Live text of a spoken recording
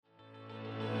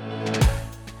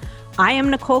I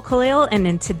am Nicole Khalil, and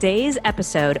in today's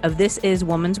episode of This Is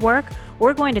Woman's Work,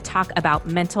 we're going to talk about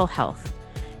mental health.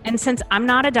 And since I'm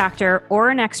not a doctor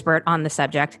or an expert on the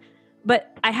subject,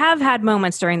 but I have had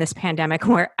moments during this pandemic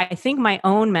where I think my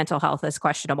own mental health is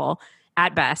questionable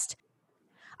at best.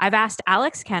 I've asked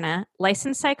Alex Kenna,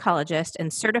 licensed psychologist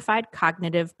and certified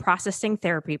cognitive processing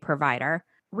therapy provider,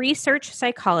 research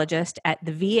psychologist at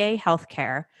the VA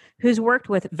Healthcare, who's worked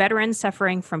with veterans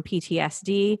suffering from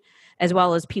PTSD, as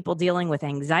well as people dealing with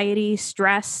anxiety,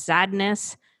 stress,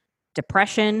 sadness,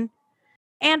 depression,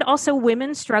 and also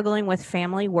women struggling with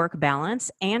family work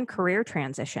balance and career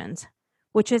transitions,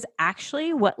 which is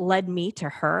actually what led me to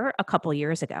her a couple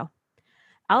years ago.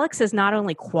 Alex is not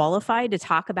only qualified to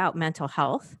talk about mental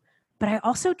health, but I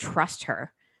also trust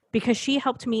her because she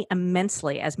helped me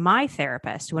immensely as my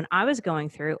therapist when I was going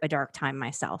through a dark time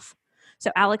myself. So,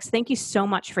 Alex, thank you so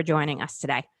much for joining us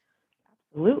today.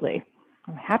 Absolutely.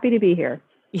 I'm happy to be here.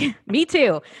 Yeah, me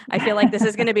too. I feel like this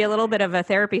is going to be a little bit of a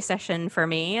therapy session for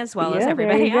me as well as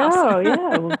everybody else.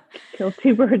 Yeah, we'll kill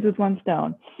two birds with one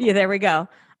stone. Yeah, there we go.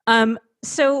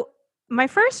 So my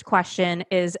first question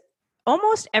is,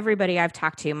 almost everybody I've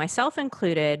talked to, myself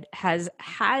included, has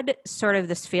had sort of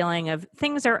this feeling of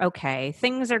things are okay,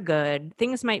 things are good,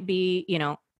 things might be,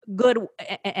 good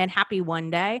and happy one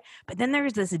day, but then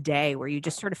there's this day where you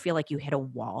just sort of feel like you hit a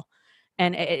wall,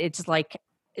 and it's like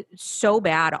it's so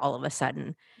bad all of a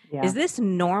sudden. Yeah. Is this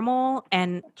normal?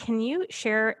 And can you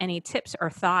share any tips or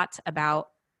thoughts about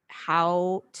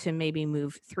how to maybe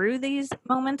move through these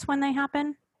moments when they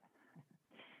happen?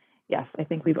 Yes, I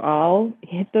think we've all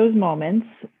hit those moments.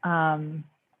 And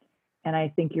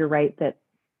I think you're right that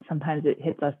sometimes it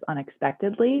hits us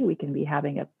unexpectedly. We can be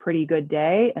having a pretty good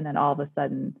day, and then all of a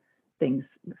sudden things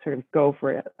sort of go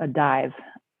for a dive.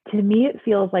 To me, it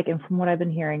feels like, and from what I've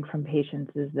been hearing from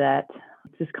patients, is that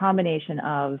it's this combination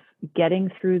of getting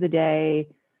through the day,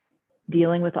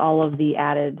 dealing with all of the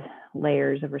added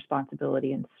layers of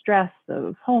responsibility and stress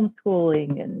of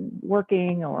homeschooling and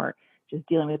working, or just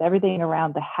dealing with everything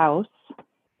around the house.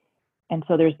 And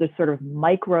so there's this sort of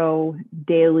micro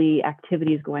daily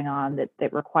activities going on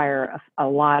that require a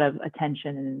lot of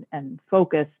attention and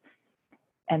focus.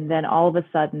 And then all of a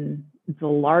sudden, the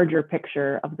larger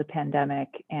picture of the pandemic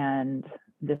and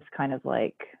this kind of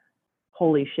like,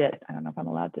 holy shit. I don't know if I'm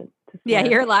allowed to swear. Yeah,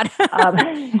 you're allowed.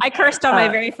 I cursed on my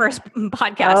very first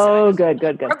podcast. Oh, good.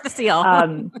 Broke the seal.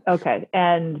 Okay.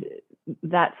 And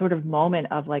that sort of moment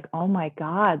of like, oh my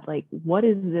God, like, what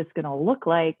is this going to look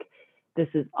like? This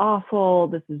is awful.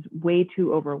 This is way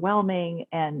too overwhelming.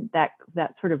 And that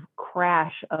sort of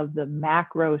crash of the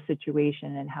macro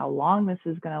situation and how long this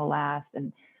is going to last,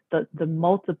 and the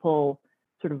multiple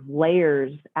sort of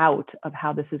layers out of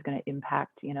how this is going to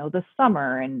impact, the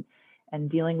summer and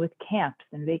dealing with camps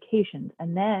and vacations.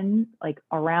 And then like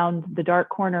around the dark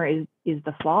corner is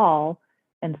the fall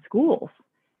and schools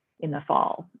in the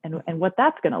fall, and what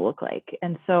that's going to look like.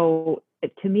 And so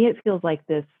to me, it feels like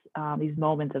this, these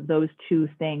moments of those two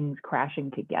things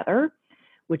crashing together,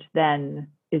 which then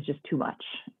is just too much.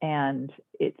 And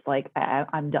it's like,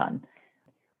 I'm done.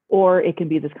 Or it can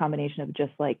be this combination of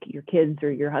just like your kids or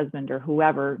your husband or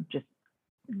whoever just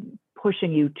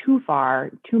pushing you too far,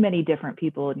 too many different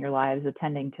people in your lives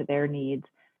attending to their needs.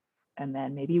 And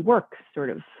then maybe work sort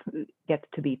of gets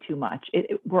to be too much.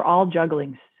 We're all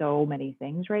juggling so many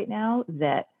things right now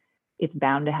that it's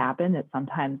bound to happen that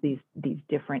sometimes these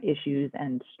different issues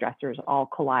and stressors all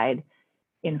collide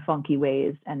in funky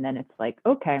ways. And then it's like,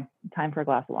 okay, time for a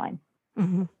glass of wine.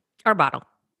 Mm-hmm. Or bottle.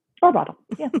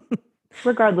 Yeah.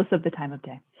 Regardless of the time of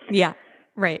day. Yeah,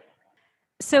 right.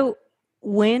 So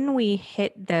when we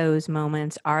hit those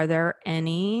moments, are there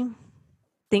any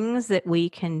things that we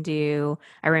can do?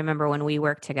 I remember when we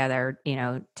worked together,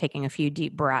 taking a few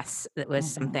deep breaths, that was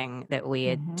something that we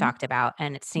had talked about,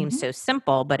 and it seems so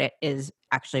simple, but it is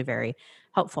actually very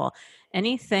helpful.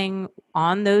 Anything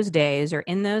on those days or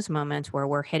in those moments where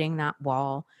we're hitting that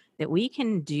wall that we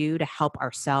can do to help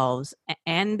ourselves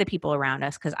and the people around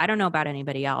us? Because I don't know about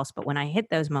anybody else, but when I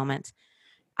hit those moments,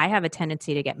 I have a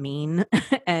tendency to get mean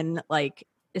and like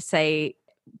say,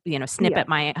 snip at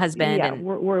my husband. Yeah, and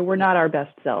we're not our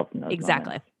best selves in those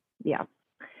exactly moments. Yeah.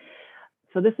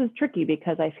 So this is tricky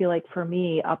because I feel like for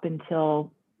me, up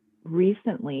until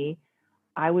recently,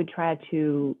 I would try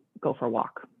to go for a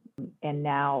walk. And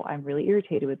now I'm really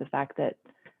irritated with the fact that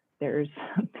there's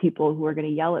people who are going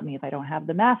to yell at me if I don't have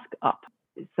the mask up.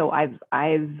 So I've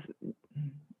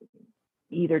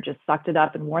either just sucked it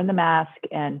up and worn the mask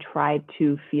and tried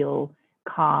to feel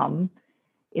calm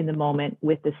in the moment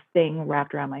with this thing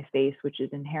wrapped around my face, which is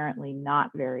inherently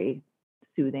not very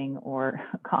soothing or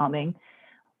calming.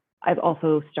 I've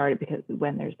also started, because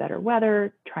when there's better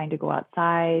weather, trying to go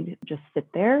outside, just sit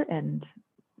there and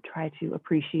try to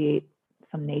appreciate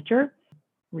some nature,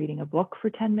 reading a book for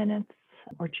 10 minutes,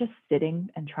 or just sitting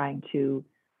and trying to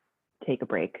take a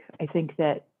break. I think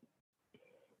that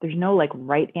there's no like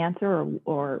right answer,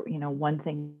 or one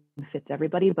thing fits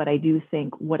everybody, but I do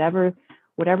think whatever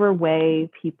way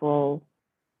people,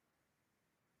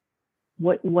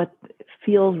 what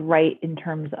feels right in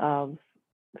terms of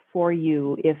for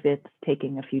you, if it's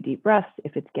taking a few deep breaths,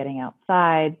 if it's getting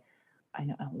outside. I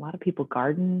know a lot of people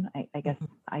garden. I guess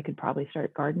I could probably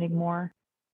start gardening more.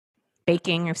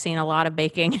 Baking, I've seen a lot of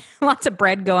baking, lots of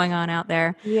bread going on out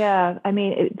there. Yeah, I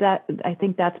mean I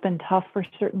think that's been tough for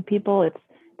certain people.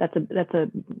 That's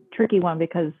a tricky one,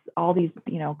 because all these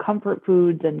comfort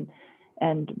foods and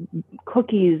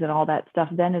cookies and all that stuff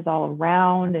then is all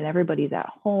around, and everybody's at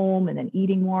home and then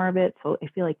eating more of it. So I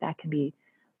feel like that can be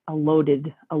a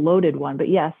loaded one. But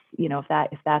yes,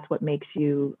 if that's what makes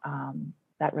you,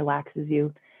 that relaxes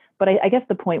you. But I guess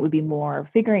the point would be more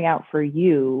figuring out for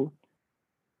you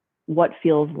what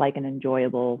feels like an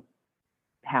enjoyable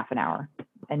half an hour,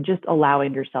 and just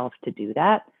allowing yourself to do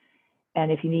that.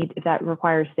 And if that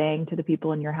requires saying to the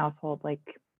people in your household, like,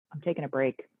 I'm taking a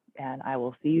break and I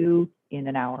will see you in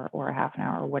an hour or a half an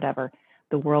hour or whatever,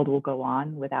 the world will go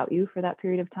on without you for that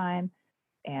period of time.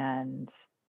 And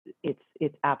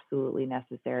it's absolutely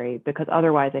necessary, because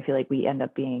otherwise I feel like we end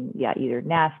up being either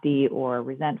nasty or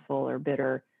resentful or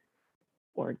bitter,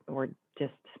 or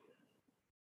just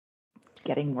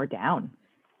getting more down.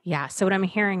 Yeah. So what I'm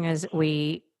hearing is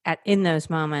in those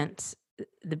moments,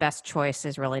 the best choice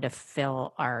is really to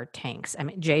fill our tanks. I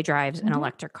mean, Jay drives an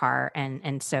electric car,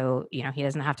 and so he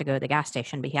doesn't have to go to the gas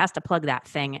station, but he has to plug that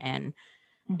thing in,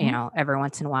 every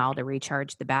once in a while to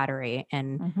recharge the battery.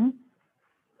 And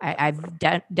I've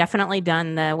definitely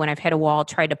done when I've hit a wall,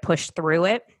 tried to push through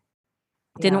it.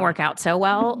 Didn't work out so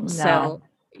well. No. So,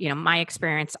 my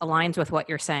experience aligns with what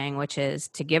you're saying, which is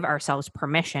to give ourselves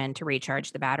permission to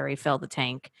recharge the battery, fill the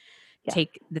tank,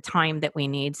 take the time that we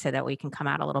need so that we can come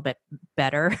out a little bit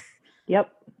better.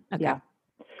 Yep. Okay. Yeah.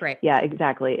 Great. Yeah,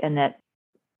 exactly. And that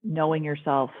knowing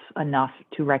yourself enough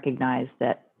to recognize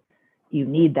that you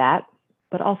need that,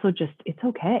 but also just, it's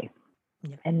okay.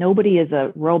 Yeah. And nobody is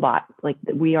a robot. Like,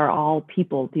 we are all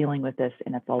people dealing with this,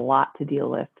 and it's a lot to deal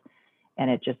with. And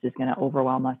it just is going to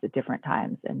overwhelm us at different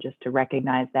times. And just to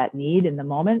recognize that need in the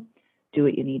moment, do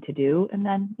what you need to do. And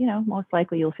then, most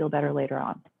likely you'll feel better later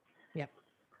on. Yeah.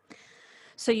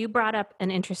 So you brought up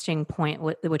an interesting point,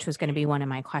 which was going to be one of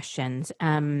my questions.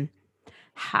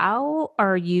 How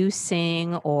are you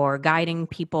seeing or guiding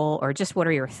people, or just what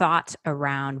are your thoughts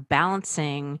around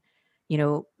balancing,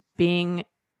 being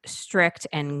strict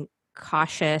and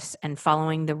cautious and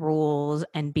following the rules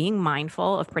and being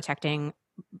mindful of protecting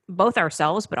both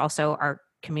ourselves, but also our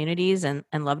communities and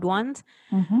loved ones,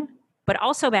 but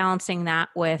also balancing that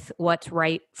with what's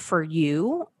right for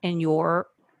you and your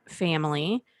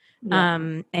family,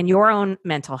 and your own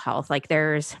mental health. Like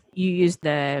you used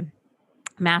the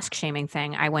mask shaming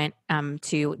thing. I went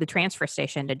to the transfer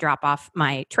station to drop off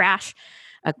my trash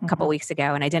a couple weeks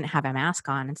ago, and I didn't have a mask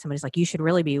on. And somebody's like, "You should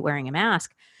really be wearing a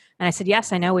mask." And I said,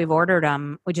 "Yes, I know we've ordered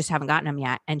them. We just haven't gotten them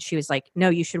yet." And she was like, "No,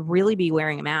 you should really be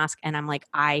wearing a mask." And I'm like,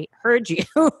 "I heard you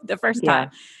the first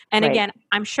time." And again,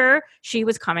 I'm sure she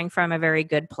was coming from a very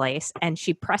good place, and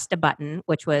she pressed a button,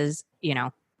 which was,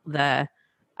 I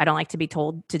don't like to be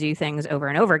told to do things over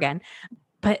and over again.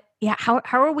 But yeah, how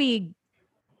are we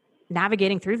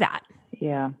navigating through that?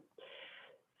 Yeah.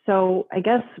 So I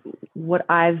guess what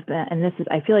I've been, and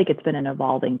I feel like it's been an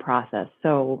evolving process.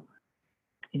 So,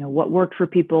 what worked for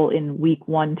people in week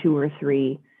 1, 2, or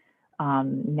 3,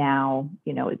 now,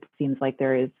 it seems like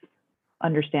there is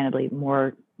understandably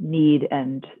more need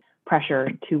and pressure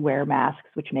to wear masks,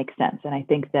 which makes sense. And I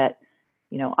think that,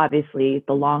 obviously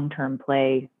the long-term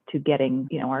play to getting,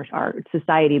 our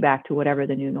society back to whatever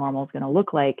the new normal is going to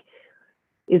look like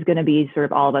is going to be sort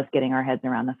of all of us getting our heads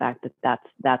around the fact that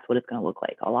that's what it's going to look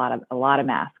like. A lot of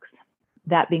masks.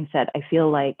 That being said, I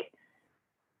feel like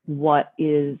what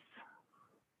is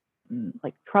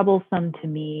like troublesome to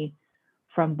me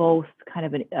from both kind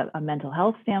of a mental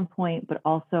health standpoint, but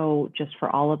also just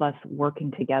for all of us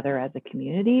working together as a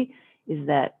community, is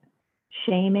that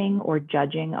shaming or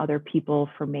judging other people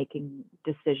for making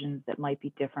decisions that might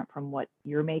be different from what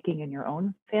you're making in your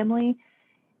own family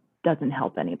doesn't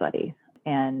help anybody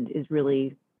and is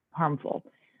really harmful.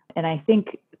 And I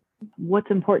think what's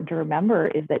important to remember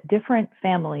is that different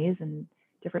families and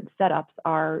different setups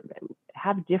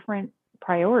have different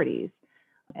priorities.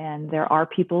 And there are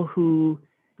people who,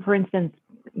 for instance,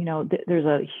 there's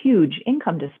a huge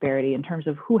income disparity in terms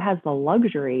of who has the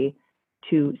luxury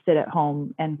to sit at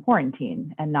home and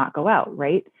quarantine and not go out,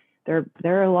 right? There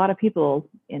are a lot of people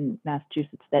in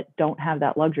Massachusetts that don't have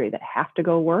that luxury, that have to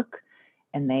go work,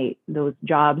 and those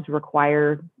jobs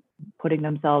require putting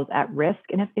themselves at risk.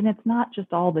 And it's not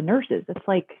just all the nurses. It's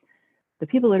like the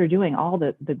people that are doing all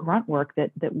the grunt work that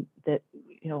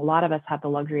a lot of us have the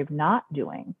luxury of not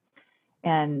doing.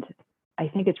 And I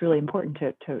think it's really important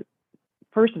to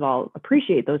first of all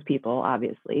appreciate those people,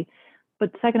 obviously,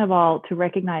 but second of all, to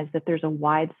recognize that there's a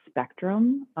wide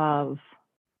spectrum of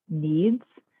needs,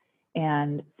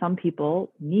 and some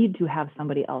people need to have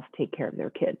somebody else take care of their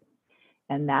kid,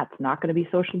 and that's not going to be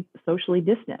socially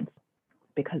distanced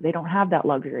because they don't have that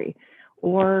luxury.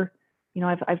 Or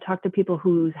I've talked to people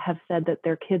who have said that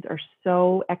their kids are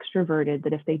so extroverted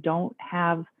that if they don't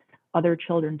have other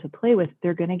children to play with,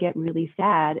 they're going to get really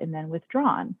sad and then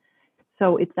withdrawn.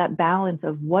 So it's that balance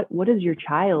of what does your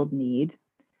child need,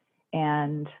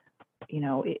 and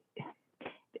I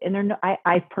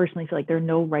personally feel like there are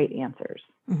no right answers.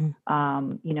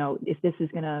 Mm-hmm. If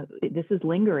this is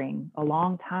lingering a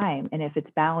long time, and if it's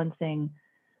balancing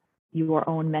your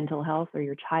own mental health or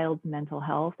your child's mental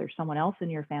health or someone else in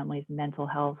your family's mental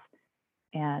health,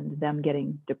 and them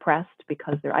getting depressed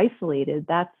because they're isolated,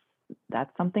 that's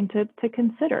something to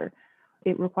consider.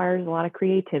 It requires a lot of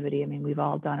creativity. I mean, we've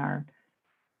all done our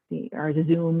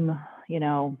Zoom,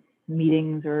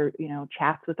 meetings or,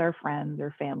 chats with our friends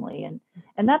or family.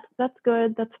 And that's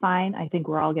good. That's fine. I think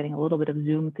we're all getting a little bit of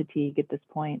Zoom fatigue at this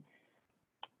point.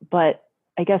 But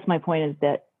I guess my point is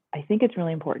that I think it's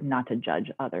really important not to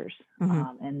judge others,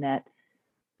 mm-hmm. And that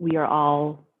we are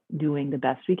all doing the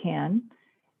best we can.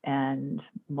 And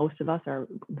most of us are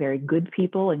very good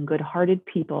people and good-hearted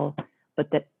people, but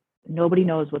that nobody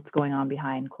knows what's going on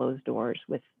behind closed doors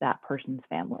with that person's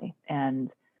family. And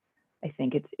I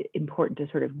think it's important to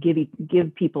sort of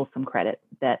give people some credit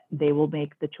that they will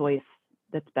make the choice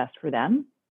that's best for them.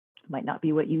 It might not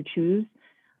be what you choose,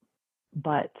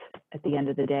 but at the end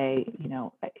of the day,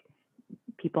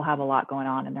 people have a lot going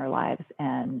on in their lives,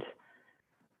 and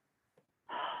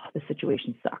the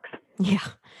situation sucks. Yeah.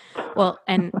 Well,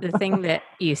 and the thing that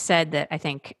you said that I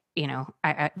think,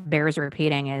 I bears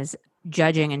repeating is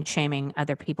judging and shaming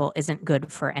other people isn't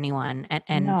good for anyone.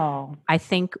 And no. I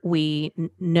think we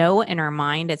know in our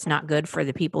mind it's not good for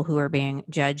the people who are being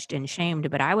judged and shamed,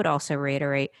 but I would also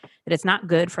reiterate that it's not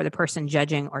good for the person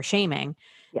judging or shaming.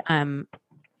 Yeah. And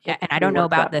I don't know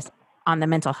about this on the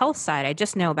mental health side. I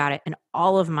just know about it in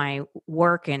all of my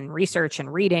work and research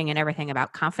and reading and everything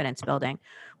about confidence building.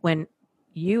 When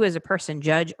you as a person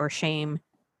judge or shame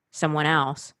someone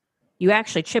else, you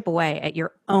actually chip away at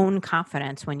your own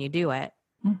confidence when you do it.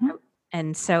 Mm-hmm.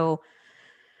 And so,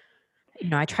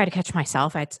 I try to catch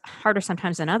myself. It's harder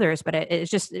sometimes than others, but it's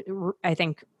just, I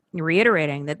think,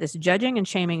 reiterating that this judging and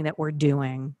shaming that we're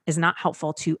doing is not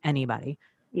helpful to anybody.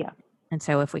 Yeah. And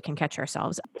so if we can catch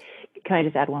ourselves. Can I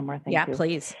just add one more thing? Yeah, too?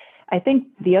 Please. I think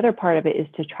the other part of it is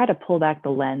to try to pull back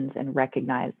the lens and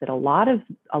recognize that a lot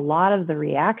of the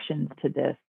reactions to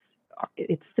this,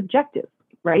 it's subjective,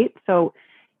 right? So,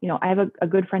 I have a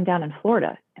good friend down in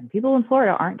Florida, and people in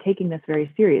Florida aren't taking this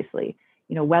very seriously.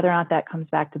 Whether or not that comes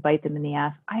back to bite them in the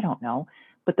ass, I don't know.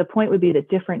 But the point would be that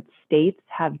different states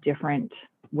have different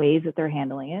ways that they're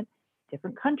handling it.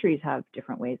 Different countries have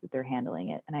different ways that they're handling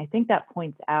it. And I think that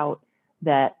points out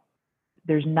that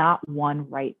there's not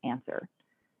one right answer.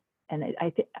 And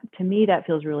to me, that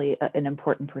feels really an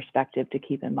important perspective to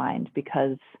keep in mind,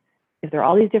 because if there are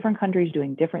all these different countries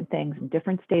doing different things and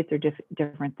different states are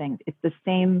different things, it's the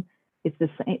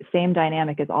same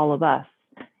dynamic as all of us.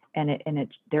 And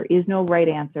there is no right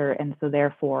answer. And so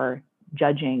therefore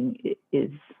judging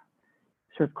is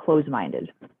sort of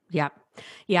closed-minded. Yeah.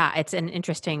 Yeah. It's an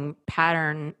interesting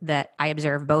pattern that I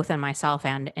observe both in myself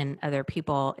and in other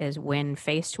people is when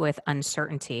faced with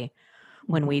uncertainty,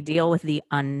 when we deal with the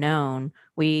unknown,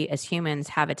 we as humans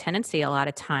have a tendency a lot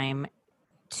of time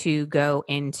to go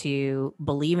into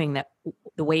believing that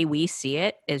the way we see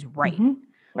it is right. Mm-hmm.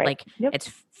 Right. Like It's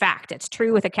fact, it's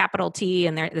true with a capital T,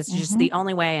 and this is just the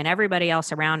only way, and everybody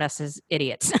else around us is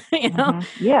idiots, know?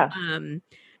 Yeah.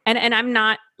 And I'm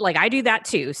not, like, I do that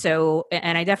too. So,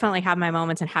 and I definitely have my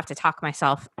moments and have to talk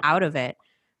myself out of it,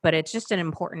 but it's just an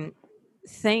important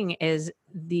thing is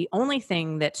the only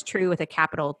thing that's true with a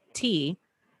capital T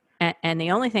and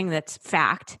the only thing that's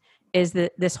fact is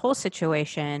that this whole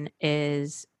situation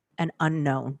is an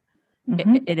unknown.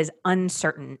 Mm-hmm. It is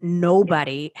uncertain.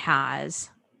 Nobody has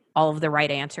all of the right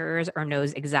answers or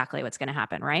knows exactly what's going to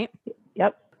happen, right?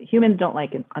 Yep. Humans don't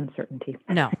like uncertainty.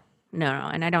 No.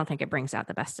 And I don't think it brings out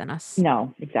the best in us.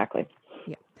 No, exactly.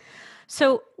 Yeah.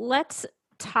 So let's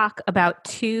talk about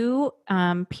two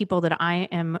people that I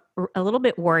am a little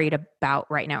bit worried about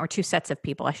right now, or two sets of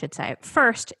people, I should say.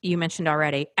 First, you mentioned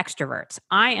already extroverts.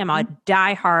 I am a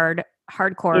diehard,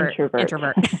 hardcore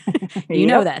introvert. You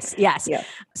know this. Yes. Yep.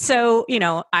 So,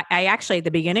 I actually, at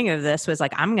the beginning of this was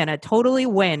like, I'm going to totally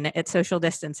win at social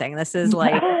distancing. This is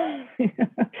like,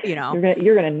 You're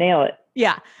gonna nail it.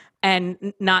 yeah.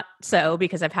 And not so,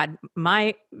 because I've had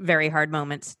my very hard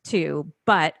moments too.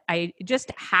 But I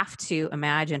just have to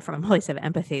imagine from a place of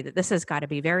empathy that this has got to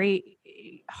be very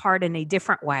hard in a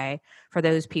different way for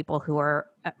those people who are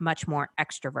much more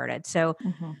extroverted. So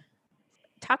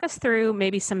talk us through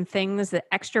maybe some things that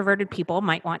extroverted people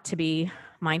might want to be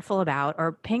mindful about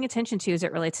or paying attention to as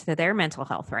it relates to their mental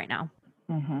health right now.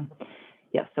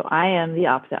 Yes. So I am the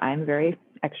opposite. I'm very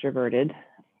extroverted,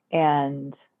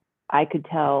 and I could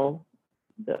tell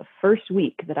the first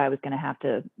week that I was going to have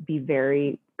to be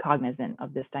very cognizant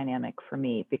of this dynamic for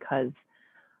me, because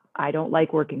I don't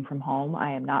like working from home.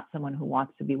 I am not someone who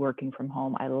wants to be working from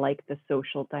home. I like the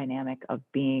social dynamic of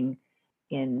being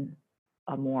in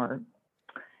a more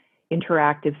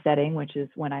interactive setting, which is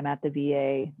when I'm at the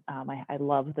VA. I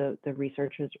love the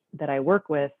researchers that I work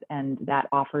with, and that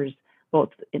offers both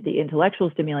the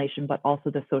intellectual stimulation, but also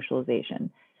the socialization.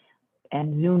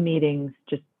 And Zoom meetings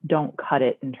just don't cut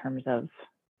it in terms of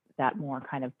that more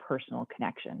kind of personal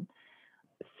connection.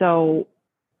 So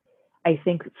I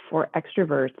think for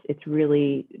extroverts, it's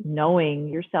really knowing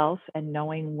yourself and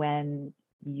knowing when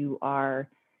you are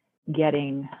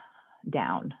getting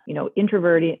down. Being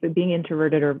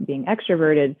introverted or being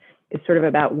extroverted is sort of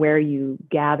about where you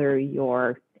gather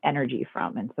your energy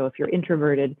from. And so if you're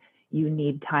introverted, you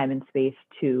need time and space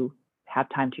to have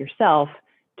time to yourself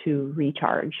to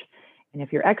recharge. And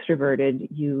if you're extroverted,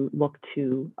 you look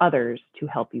to others to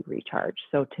help you recharge.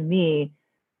 So to me,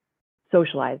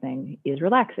 socializing is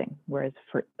relaxing, whereas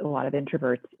for a lot of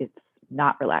introverts, it's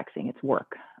not relaxing, it's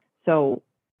work. So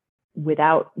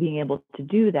without being able to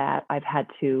do that, I've had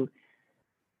to,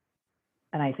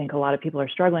 and I think a lot of people are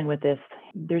struggling with this,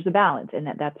 there's a balance, and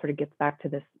that sort of gets back to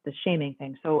this shaming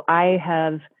thing. So I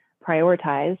have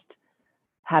prioritized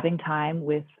having time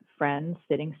with friends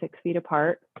sitting 6 feet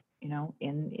apart,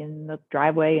 in the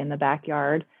driveway, in the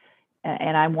backyard.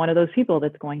 And I'm one of those people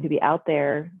that's going to be out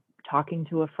there talking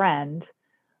to a friend,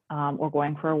 or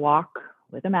going for a walk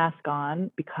with a mask on,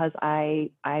 because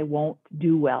I won't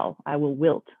do well. I will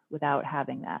wilt without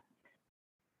having that.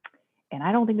 And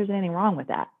I don't think there's anything wrong with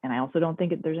that. And I also don't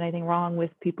think there's anything wrong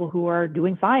with people who are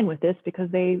doing fine with this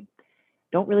because they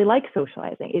don't really like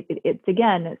socializing. It's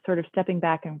again, it's sort of stepping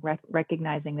back and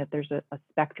recognizing that there's a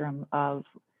spectrum of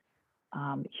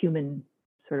human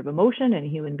sort of emotion and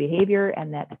human behavior,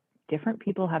 and that different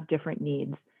people have different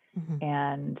needs.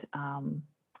 And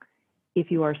if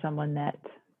you are someone that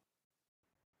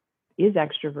is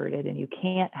extroverted and you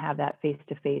can't have that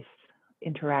face-to-face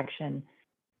interaction,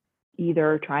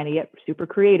 either trying to get super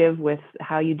creative with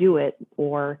how you do it,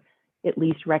 or at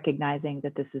least recognizing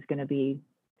that this is going to be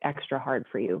extra hard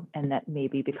for you, and that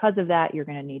maybe because of that, you're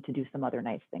going to need to do some other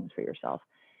nice things for yourself.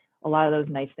 A lot of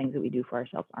those nice things that we do for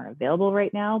ourselves aren't available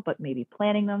right now, but maybe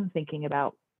planning them, thinking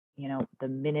about, the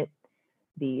minute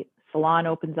the salon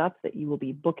opens up, that you will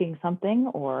be booking something,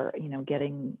 or,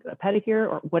 getting a pedicure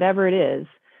or whatever it is,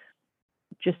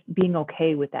 just being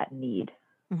okay with that need,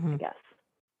 I guess.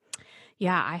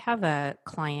 Yeah, I have a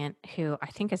client who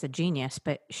I think is a genius,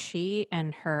 but she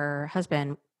and her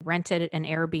husband rented an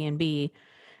Airbnb,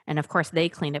 and of course they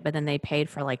cleaned it, but then they paid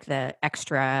for like the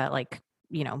extra,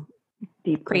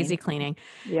 Deep crazy cleaning.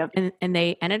 Yep. And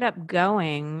they ended up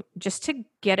going just to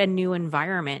get a new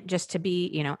environment, just to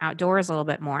be, outdoors a little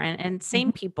bit more, and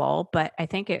same people. But I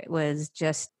think it was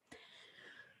just,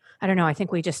 I don't know. I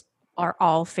think we just are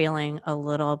all feeling a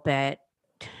little bit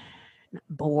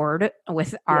bored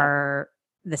with the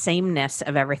sameness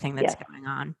of everything that's going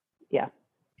on. Yeah.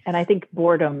 And I think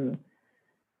boredom,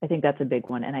 I think that's a big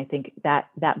one. And I think that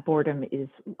boredom is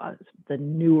the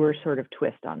newer sort of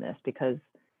twist on this, because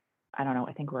I don't know,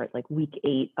 I think we're at like week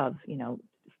 8 of,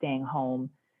 staying home,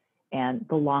 and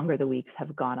the longer the weeks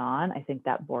have gone on, I think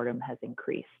that boredom has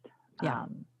increased. Yeah.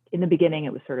 In the beginning,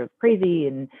 it was sort of crazy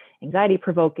and anxiety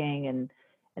provoking.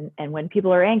 And when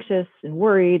people are anxious and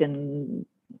worried and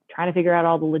trying to figure out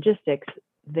all the logistics,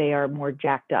 they are more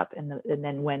jacked up. And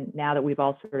then now that we've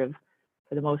all sort of,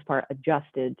 for the most part,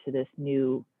 adjusted to this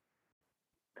new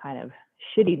kind of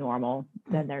shitty normal,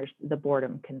 then the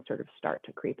boredom can sort of start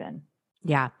to creep in.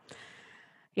 Yeah.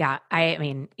 Yeah, I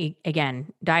mean,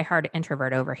 again, diehard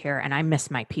introvert over here, and I miss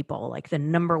my people. Like the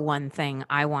number one thing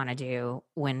I want to do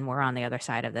when we're on the other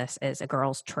side of this is a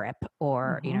girls' trip,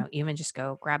 or Hmm. even just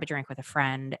go grab a drink with a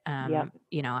friend. Yep.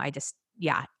 I just,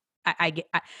 yeah,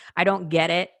 I don't get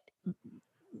it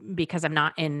because I'm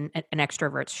not in an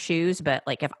extrovert's shoes, but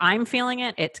like if I'm feeling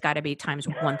it, it's got to be times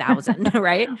 1,000,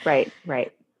 right? Right,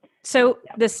 right. So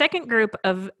Yep. the second group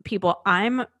of people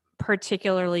I'm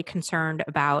particularly concerned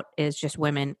about is just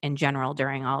women in general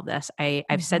during all of this.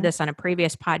 I've said Hmm. this on a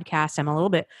previous podcast. I'm a little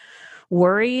bit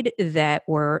worried that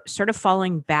we're sort of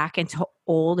falling back into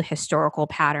old historical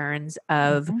patterns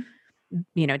of, Hmm.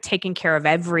 taking care of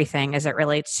everything as it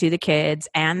relates to the kids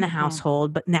and the Hmm.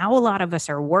 household. But now a lot of us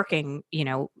are working,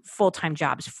 full-time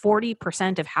jobs.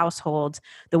 40% of households,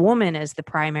 the woman is the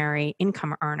primary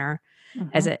income earner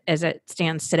as Hmm. it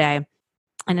stands today.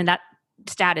 And then that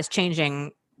stat is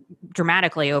changing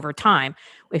dramatically over time.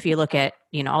 If you look at,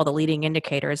 all the leading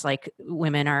indicators, like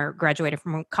women are graduating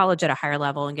from college at a higher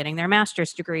level and getting their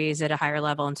master's degrees at a higher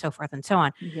level and so forth and so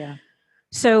on. Yeah.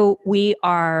 So we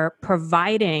are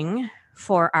providing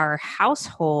for our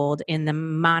household in the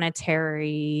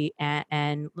monetary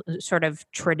and sort of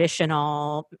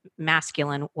traditional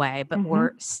masculine way, but Hmm.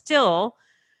 we're still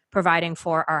providing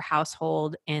for our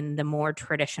household in the more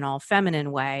traditional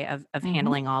feminine way of Hmm.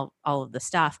 handling all of the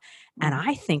stuff. And Hmm.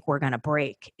 I think we're going to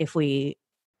break if we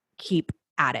keep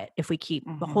at it, if we keep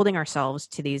Hmm. holding ourselves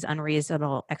to these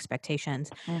unreasonable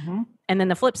expectations. Hmm. And then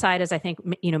the flip side is I think,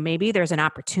 maybe there's an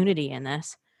opportunity in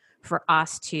this for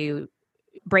us to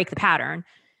break the pattern.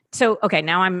 So, okay,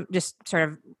 now I'm just sort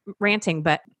of ranting,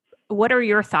 but what are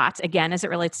your thoughts again as it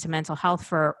relates to mental health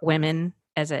for women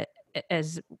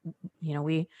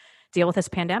we deal with this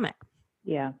pandemic?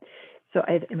 Yeah. So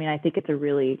I mean, I think it's a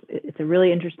really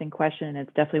interesting question, and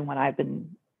it's definitely one I've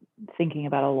been thinking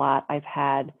about a lot. I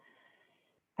had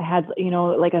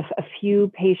like a few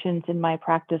patients in my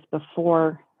practice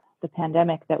before the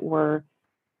pandemic that were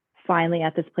finally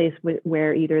at this place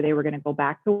where either they were going to go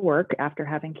back to work after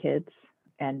having kids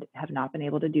and have not been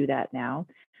able to do that now,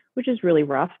 which is really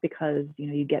rough because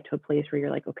you get to a place where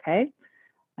you're like, okay,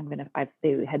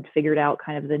 they had figured out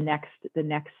kind of the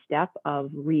next step of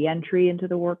reentry into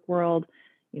the work world,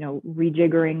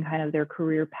 rejiggering kind of their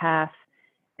career path,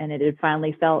 and it had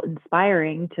finally felt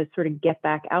inspiring to sort of get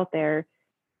back out there,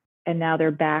 and now they're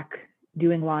back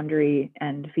doing laundry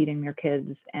and feeding their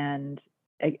kids, and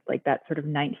like that sort of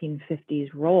 1950s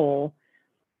role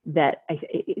that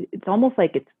it's almost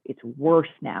like it's worse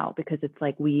now because it's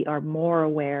like we are more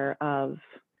aware of.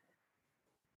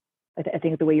 I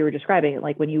think the way you were describing it,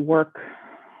 like when you work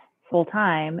full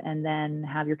time and then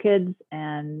have your kids,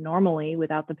 and normally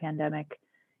without the pandemic,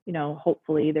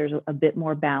 hopefully there's a bit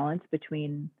more balance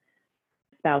between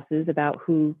spouses about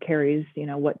who carries,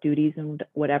 what duties and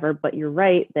whatever. But you're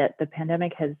right that the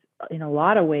pandemic has, in a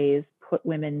lot of ways, put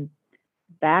women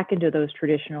back into those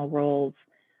traditional roles.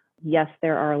 Yes,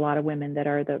 there are a lot of women that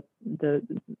are the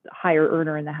higher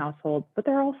earner in the household, but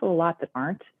there are also a lot that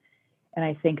aren't. And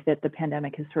I think that the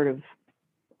pandemic has sort of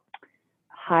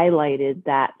highlighted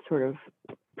that sort of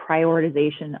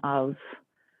prioritization of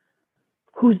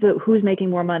who's making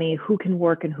more money, who can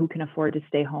work, and who can afford to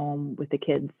stay home with the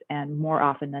kids. And more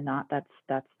often than not,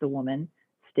 that's the woman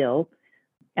still.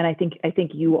 And I think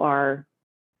you are.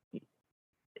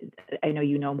 I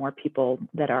know more people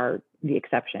that are the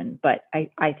exception, but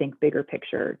I think bigger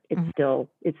picture, it's Mhm.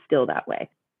 still that way.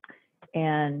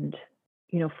 And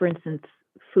for instance,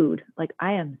 food. Like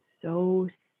I am so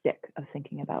sick of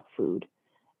thinking about food.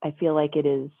 I feel like it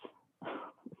is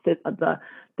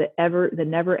the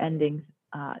never ending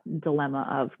dilemma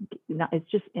of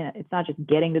it's not just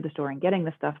getting to the store and getting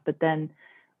the stuff, but then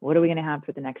what are we going to have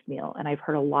for the next meal? And I've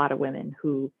heard a lot of women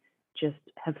who just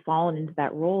have fallen into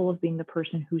that role of being the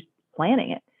person who's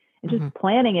planning it, and just Mhm.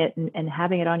 planning it and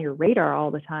having it on your radar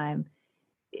all the time.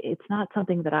 It's not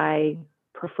something that I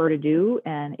prefer to do,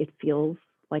 and it feels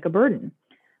like a burden.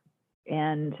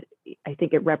 And I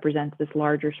think it represents this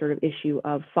larger sort of issue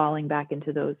of falling back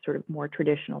into those sort of more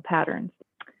traditional patterns.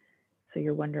 So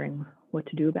you're wondering what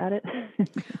to do about it?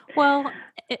 Well,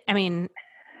 I mean,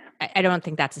 I don't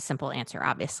think that's a simple answer,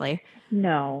 obviously.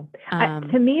 No. To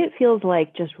Um, me, it feels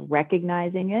like just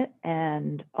recognizing it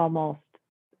and almost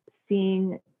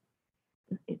seeing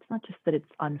it's not just that it's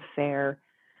unfair,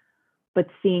 but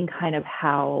seeing kind of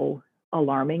how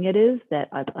alarming it is that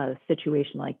a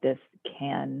situation like this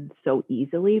can so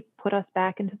easily put us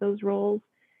back into those roles.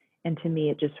 And to me,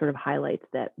 it just sort of highlights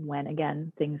that when,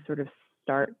 again, things sort of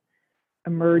start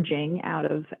emerging out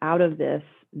of this,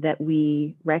 that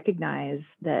we recognize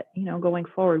that, going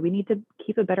forward, we need to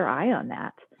keep a better eye on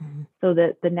that, so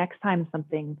that the next time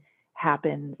something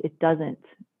happens,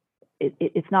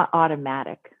 it's not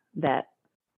automatic that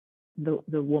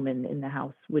the woman in the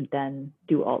house would then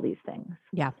do all these things.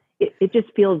 Yeah. It just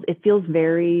feels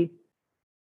very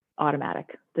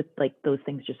automatic that like those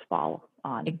things just fall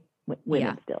on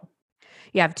women still.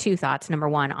 Yeah, I have two thoughts. Number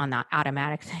one, on that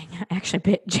automatic thing, I actually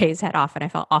bit Jay's head off and I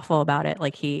felt awful about it.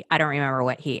 Like I don't remember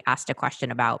what he asked a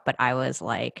question about, but I was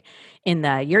like,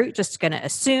 you're just going to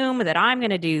assume that I'm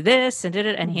going to do this and did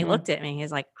it. And he looked at me,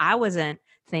 he's like, I wasn't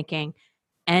thinking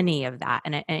any of that.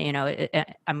 And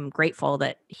I'm grateful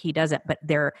that he doesn't, but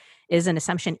there is an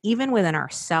assumption even within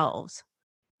ourselves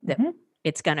that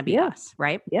it's going to be us,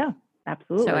 right? Yeah,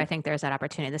 absolutely. So I think there's that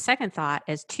opportunity. The second thought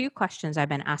is two questions I've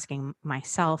been asking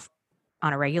myself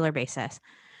on a regular basis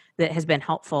that has been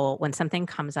helpful when something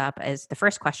comes up. Is the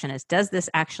first question is, does this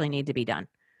actually need to be done?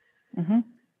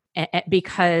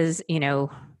 Because,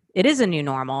 it is a new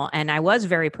normal. And I was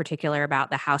very particular about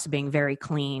the house being very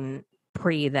clean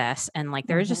pre this. And like,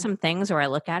 there's just some things where I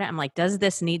look at it, I'm like, does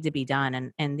this need to be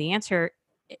done? And the answer,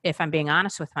 if I'm being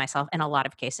honest with myself, in a lot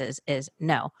of cases is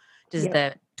no. Does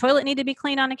the toilet need to be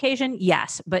cleaned on occasion?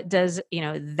 Yes. But does,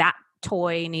 that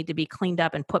toy need to be cleaned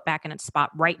up and put back in its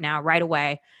spot right now, right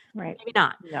away? Right. Maybe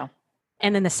not. No.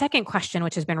 And then the second question,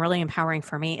 which has been really empowering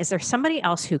for me, is there somebody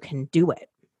else who can do it?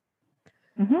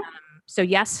 So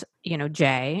yes,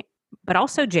 Jay, but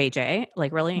also JJ,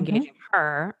 like really engaging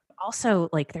her. Also,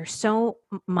 like there's so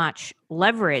much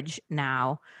leverage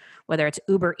now, whether it's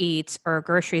Uber Eats or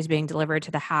groceries being delivered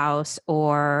to the house,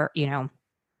 or, I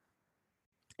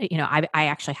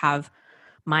actually have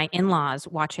my in-laws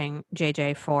watching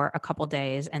JJ for a couple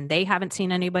days, and they haven't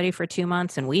seen anybody for 2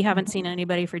 months, and we haven't seen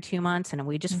anybody for 2 months. And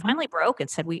we just finally broke and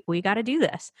said, we got to do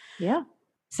this. Yeah.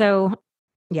 So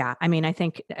yeah, I mean, I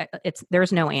think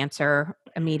there's no answer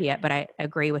immediate, but I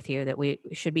agree with you that we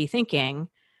should be thinking,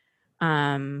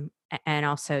 and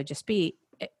also just be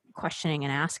questioning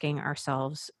and asking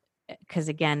ourselves, because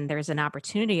again, there's an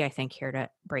opportunity, I think, here to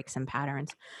break some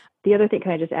patterns. The other thing,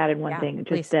 can I just add in one thing? Just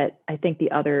please. That I think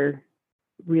the other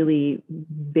really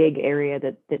big area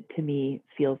that to me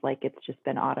feels like it's just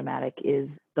been automatic is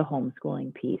the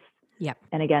homeschooling piece. Yeah.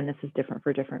 And again, this is different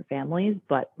for different families,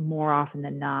 but more often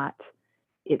than not,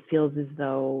 it feels as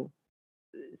though,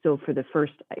 so for the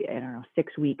first, I don't know,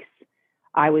 6 weeks,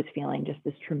 I was feeling just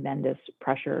this tremendous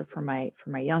pressure for my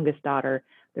youngest daughter.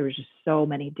 There was just so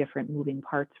many different moving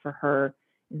parts for her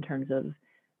in terms of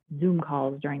Zoom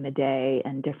calls during the day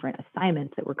and different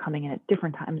assignments that were coming in at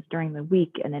different times during the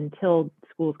week. And until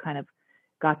schools kind of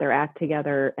got their act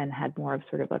together and had more of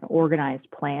sort of an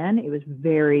organized plan, it was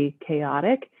very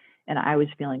chaotic. And I was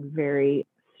feeling very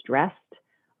stressed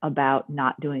about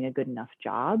not doing a good enough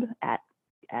job at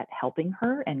helping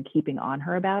her and keeping on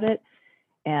her about it.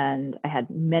 And I had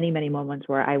many, many moments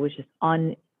where I was just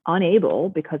unable,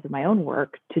 because of my own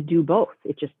work, to do both.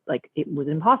 It just it was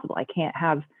impossible. I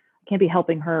can't be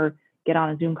helping her get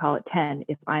on a Zoom call at 10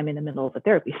 if I'm in the middle of a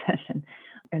therapy session.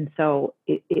 And so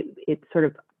it sort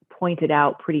of pointed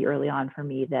out pretty early on for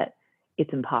me that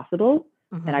it's impossible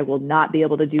and I will not be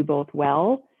able to do both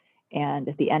well. And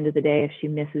at the end of the day, if she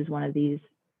misses one of these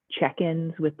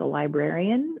check-ins with the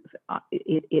librarian,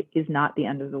 it is not the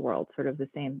end of the world. Sort of the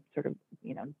same sort of,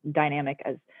 dynamic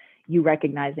as you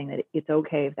recognizing that it's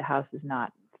okay if the house is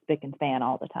not spick and span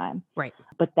all the time. Right.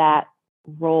 But that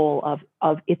role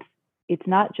of it's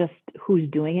not just who's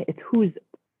doing it, it's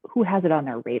who has it on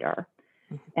their radar.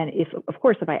 And if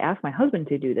I ask my husband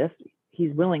to do this,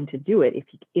 he's willing to do it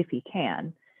if he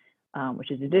can,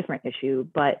 which is a different issue.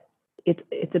 But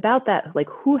it's about that, like,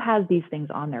 who has these things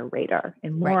on their radar,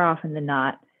 and more often than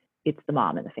not, it's the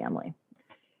mom in the family.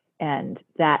 And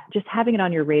that just having it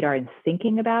on your radar and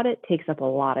thinking about it takes up a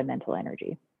lot of mental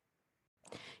energy.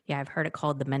 Yeah, I've heard it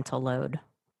called the mental load,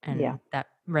 and that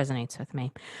resonates with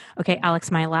me. Okay, Alex,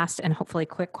 my last and hopefully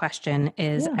quick question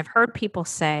is, I've heard people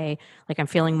say, like, I'm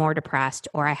feeling more depressed,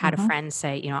 or I had a friend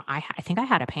say, I think I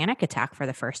had a panic attack for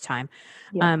the first time.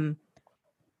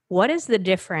 What is the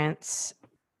difference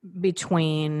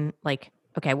between, like,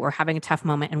 okay, we're having a tough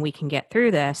moment and we can get through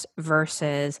this,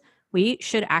 versus we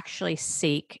should actually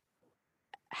seek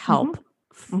help?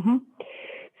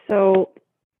 So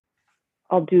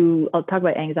I'll talk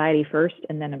about anxiety first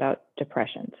and then about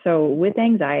depression. So with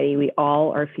anxiety, we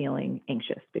all are feeling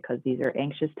anxious because these are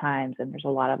anxious times and there's a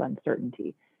lot of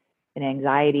uncertainty. And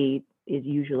anxiety is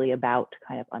usually about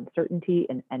kind of uncertainty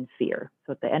and fear.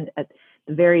 So at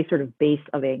the very sort of base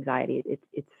of anxiety,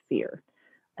 it's fear.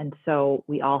 And so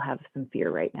we all have some fear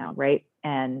right now, right?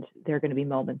 And there are going to be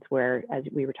moments where, as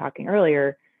we were talking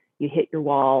earlier, you hit your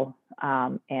wall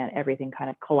and everything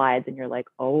kind of collides and you're like,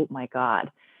 oh my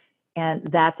God. And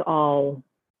that's all,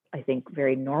 I think,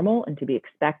 very normal and to be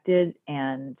expected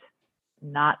and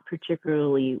not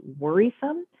particularly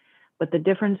worrisome. But the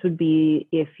difference would be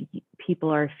if people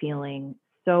are feeling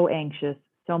so anxious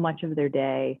so much of their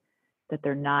day that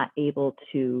they're not able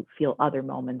to feel other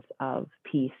moments of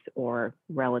peace or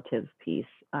relative peace,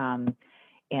 and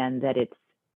that it's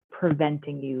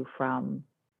preventing you from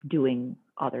doing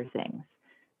other things.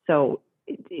 So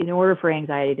in order for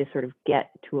anxiety to sort of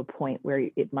get to a point where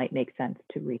it might make sense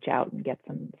to reach out and get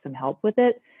some help with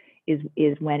it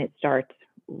is when it starts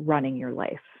running your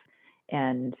life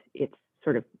and it's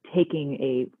sort of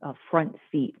taking a front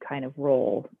seat kind of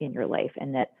role in your life,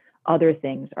 and that other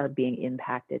things are being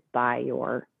impacted by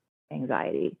your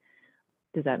anxiety.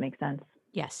 Does that make sense?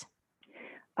 Yes.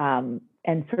 And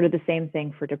sort of the same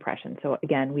thing for depression. So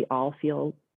again, we all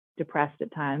feel depressed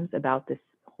at times about this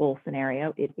whole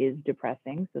scenario. It is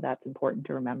depressing. So that's important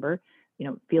to remember.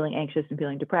 Feeling anxious and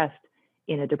feeling depressed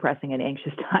in a depressing and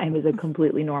anxious time is a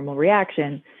completely normal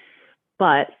reaction.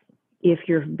 But if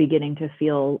you're beginning to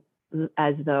feel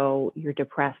as though you're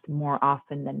depressed more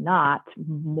often than not,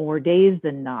 more days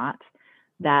than not,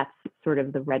 that's sort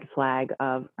of the red flag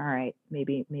of, all right,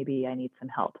 maybe I need some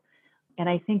help. And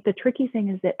I think the tricky thing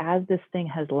is that as this thing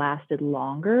has lasted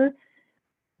longer,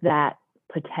 that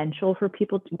potential for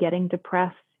people getting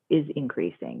depressed is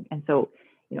increasing. And so,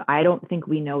 I don't think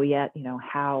we know yet,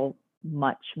 how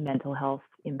much mental health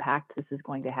impact this is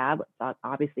going to have. It's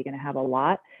obviously going to have a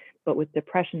lot, but with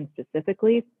depression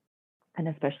specifically, and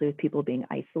especially with people being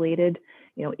isolated,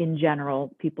 in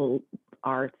general, people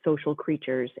are social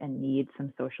creatures and need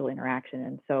some social interaction.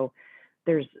 And so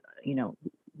there's,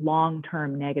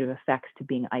 long-term negative effects to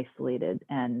being isolated,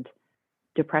 and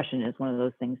depression is one of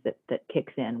those things that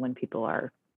kicks in when people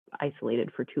are isolated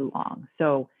for too long.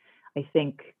 So I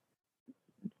think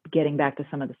getting back to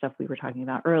some of the stuff we were talking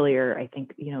about earlier, I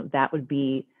think, that would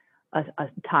be a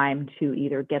time to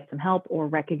either get some help or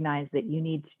recognize that you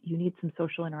need some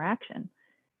social interaction,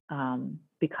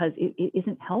 because it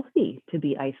isn't healthy to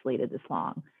be isolated this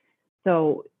long.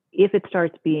 So if it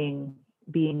starts being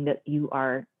that you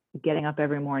are getting up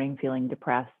every morning feeling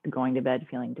depressed, going to bed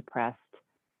feeling depressed,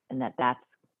 and that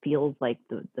feels like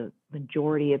the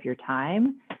majority of your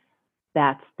time,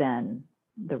 that's then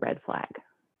the red flag.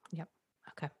 Yep.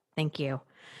 Okay. Thank you.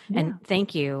 Yeah. And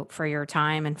thank you for your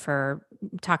time and for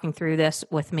talking through this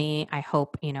with me. I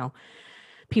hope,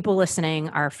 people listening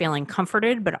are feeling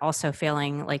comforted, but also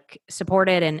feeling like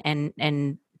supported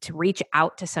and to reach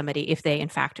out to somebody if they in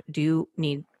fact do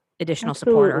need additional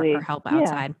support or help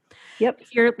outside. Yep.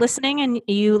 If you're listening and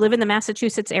you live in the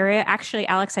Massachusetts area, actually,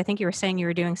 Alex, I think you were saying you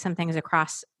were doing some things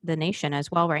across the nation as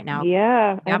well right now.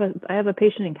 Yeah. Yep. I have a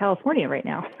patient in California right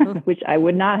now, which I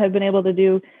would not have been able to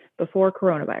do before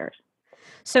coronavirus.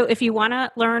 So if you want to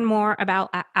learn more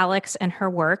about Alex and her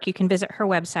work, you can visit her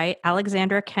website,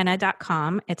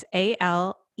 alexandrakenna.com. It's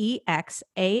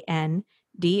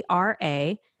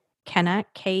ALEXANDRA, Kenna,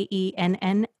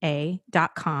 KENNA.com.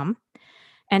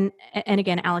 And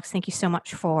again, Alex, thank you so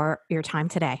much for your time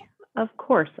today. Of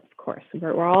course.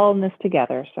 We're all in this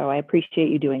together. So I appreciate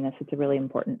you doing this. It's a really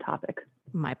important topic.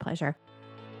 My pleasure.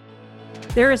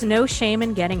 There is no shame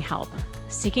in getting help.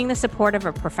 Seeking the support of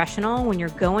a professional when you're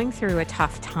going through a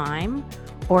tough time,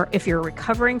 or if you're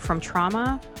recovering from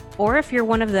trauma, or if you're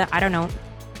one of the,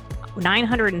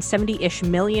 970-ish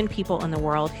million people in the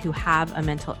world who have a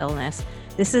mental illness,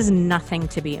 this is nothing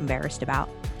to be embarrassed about.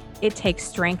 It takes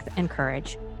strength and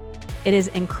courage. It is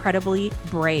incredibly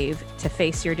brave to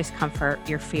face your discomfort,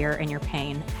 your fear, and your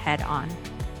pain head on.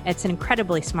 It's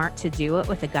incredibly smart to do it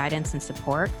with the guidance and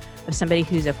support of somebody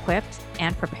who's equipped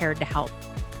and prepared to help.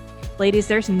 Ladies,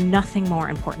 there's nothing more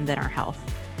important than our health,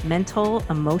 mental,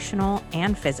 emotional,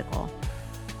 and physical.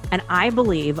 And I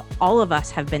believe all of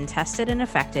us have been tested and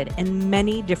affected in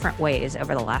many different ways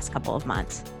over the last couple of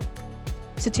months.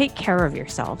 So take care of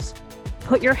yourselves.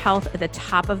 Put your health at the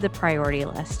top of the priority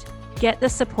list. Get the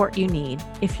support you need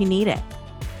if you need it,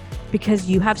 because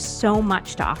you have so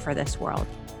much to offer this world,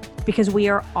 because we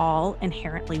are all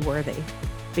inherently worthy,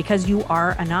 because you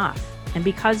are enough, and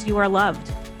because you are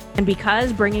loved, and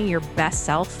because bringing your best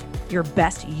self, your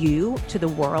best you to the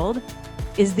world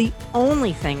is the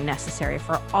only thing necessary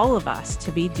for all of us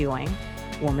to be doing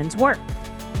woman's work.